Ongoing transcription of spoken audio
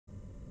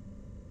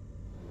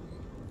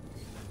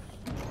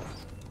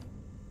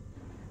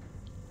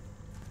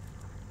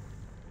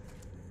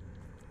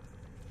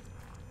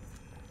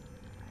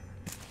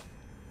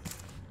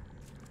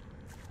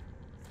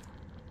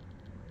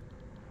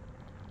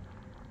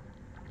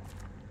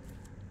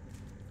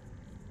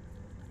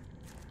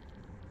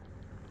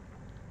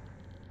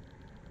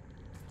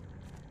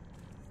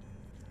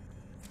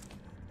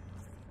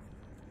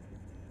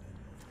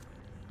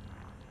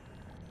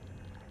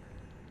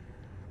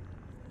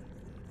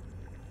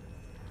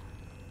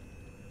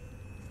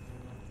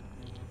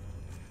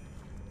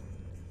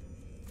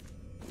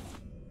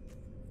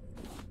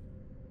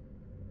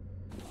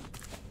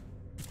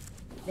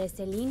The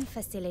Selene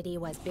facility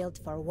was built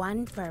for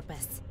one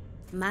purpose: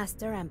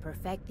 master and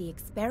perfect the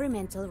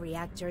experimental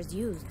reactors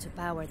used to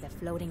power the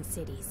floating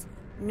cities.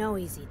 No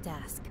easy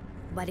task,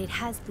 but it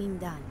has been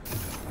done,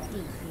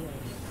 in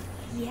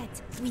theory.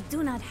 Yet, we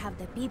do not have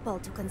the people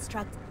to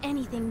construct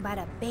anything but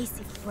a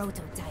basic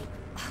prototype.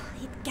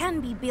 It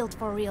can be built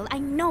for real, I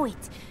know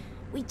it.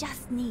 We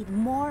just need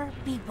more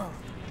people.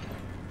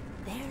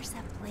 There's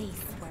a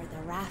place where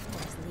the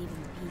Raftors live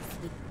in peace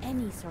with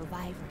any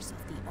survivors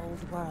of the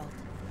old world.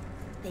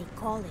 They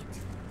call it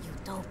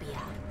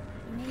Utopia.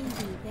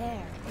 Maybe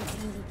there we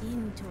can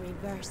begin to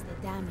reverse the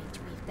damage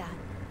we've done.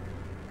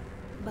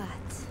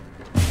 But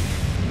I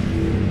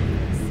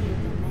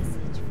received a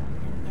message from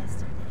them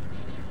yesterday.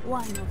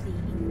 One of the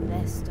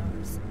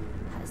investors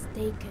has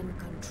taken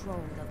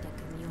control of the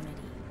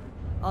community.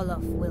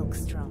 Olaf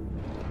Wilkstrom.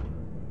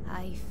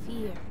 I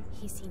fear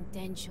his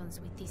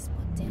intentions with this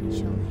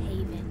potential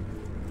haven